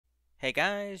Hey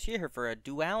guys, you're here for a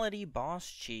Duality boss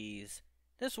cheese.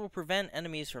 This will prevent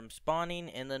enemies from spawning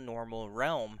in the normal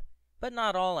realm, but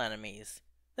not all enemies.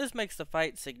 This makes the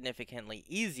fight significantly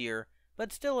easier,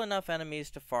 but still enough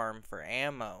enemies to farm for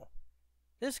ammo.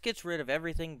 This gets rid of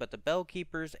everything but the bell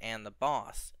keepers and the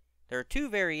boss. There are two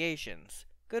variations,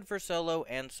 good for solo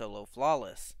and solo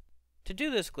flawless. To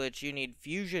do this glitch you need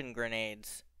fusion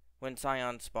grenades. When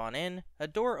scions spawn in, a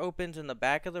door opens in the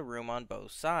back of the room on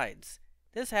both sides.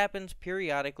 This happens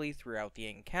periodically throughout the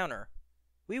encounter.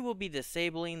 We will be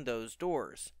disabling those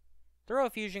doors. Throw a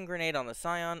fusion grenade on the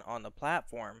scion on the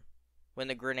platform. When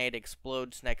the grenade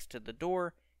explodes next to the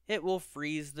door, it will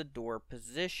freeze the door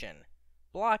position,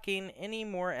 blocking any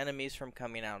more enemies from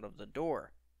coming out of the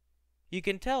door. You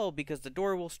can tell because the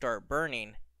door will start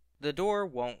burning. The door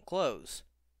won't close.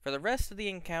 For the rest of the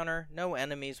encounter, no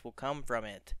enemies will come from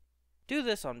it. Do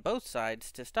this on both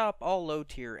sides to stop all low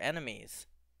tier enemies.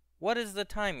 What is the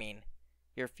timing?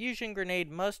 Your fusion grenade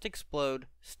must explode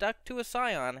stuck to a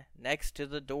scion next to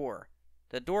the door.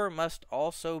 The door must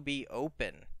also be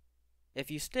open.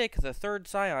 If you stick the third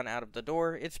scion out of the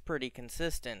door, it's pretty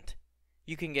consistent.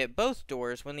 You can get both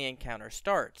doors when the encounter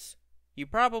starts. You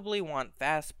probably want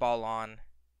fastball on.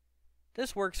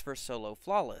 This works for solo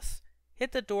flawless.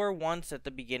 Hit the door once at the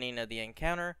beginning of the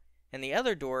encounter, and the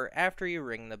other door after you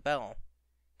ring the bell.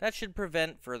 That should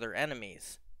prevent further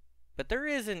enemies. But there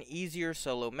is an easier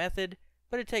solo method,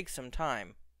 but it takes some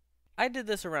time. I did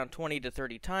this around 20 to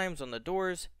 30 times on the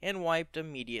doors and wiped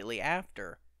immediately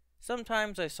after.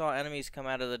 Sometimes I saw enemies come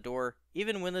out of the door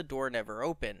even when the door never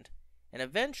opened, and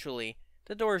eventually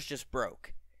the doors just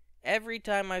broke. Every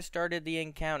time I started the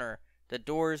encounter, the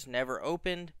doors never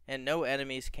opened and no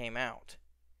enemies came out.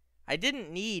 I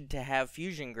didn't need to have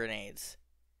fusion grenades.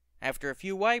 After a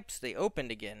few wipes, they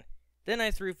opened again. Then I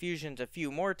threw fusions a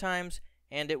few more times,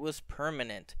 and it was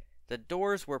permanent. The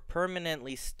doors were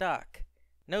permanently stuck.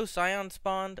 No scion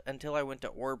spawned until I went to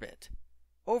orbit.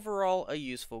 Overall, a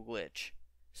useful glitch.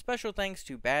 Special thanks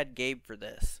to Bad Gabe for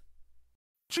this.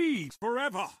 Cheese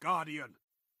forever, Guardian!